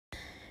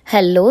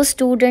Hello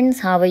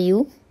students, how are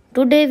you?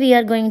 Today we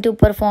are going to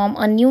perform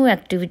a new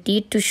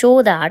activity to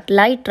show that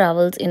light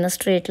travels in a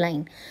straight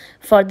line.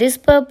 For this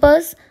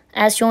purpose,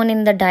 as shown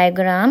in the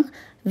diagram,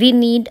 we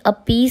need a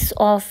piece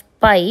of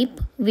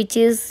pipe which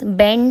is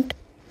bent,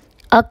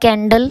 a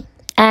candle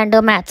and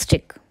a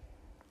matchstick.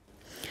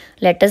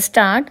 Let us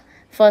start.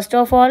 First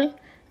of all,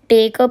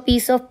 take a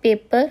piece of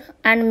paper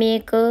and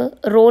make a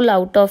roll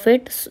out of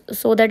it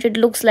so that it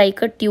looks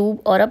like a tube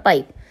or a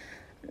pipe.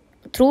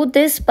 Through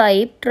this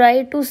pipe,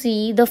 try to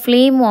see the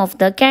flame of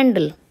the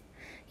candle.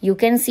 You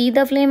can see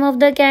the flame of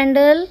the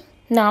candle.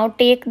 Now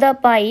take the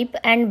pipe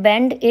and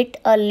bend it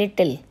a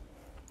little.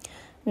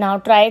 Now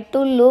try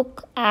to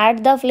look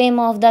at the flame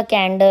of the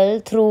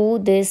candle through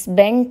this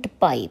bent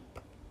pipe.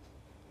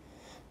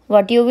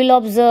 What you will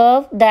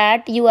observe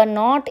that you are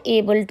not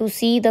able to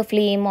see the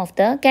flame of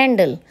the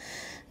candle.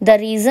 The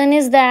reason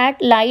is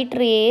that light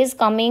rays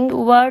coming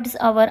towards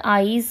our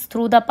eyes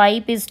through the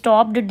pipe is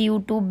stopped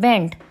due to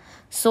bend.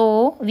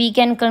 So, we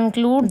can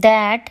conclude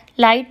that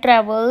light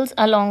travels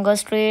along a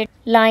straight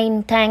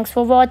line. Thanks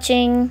for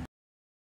watching.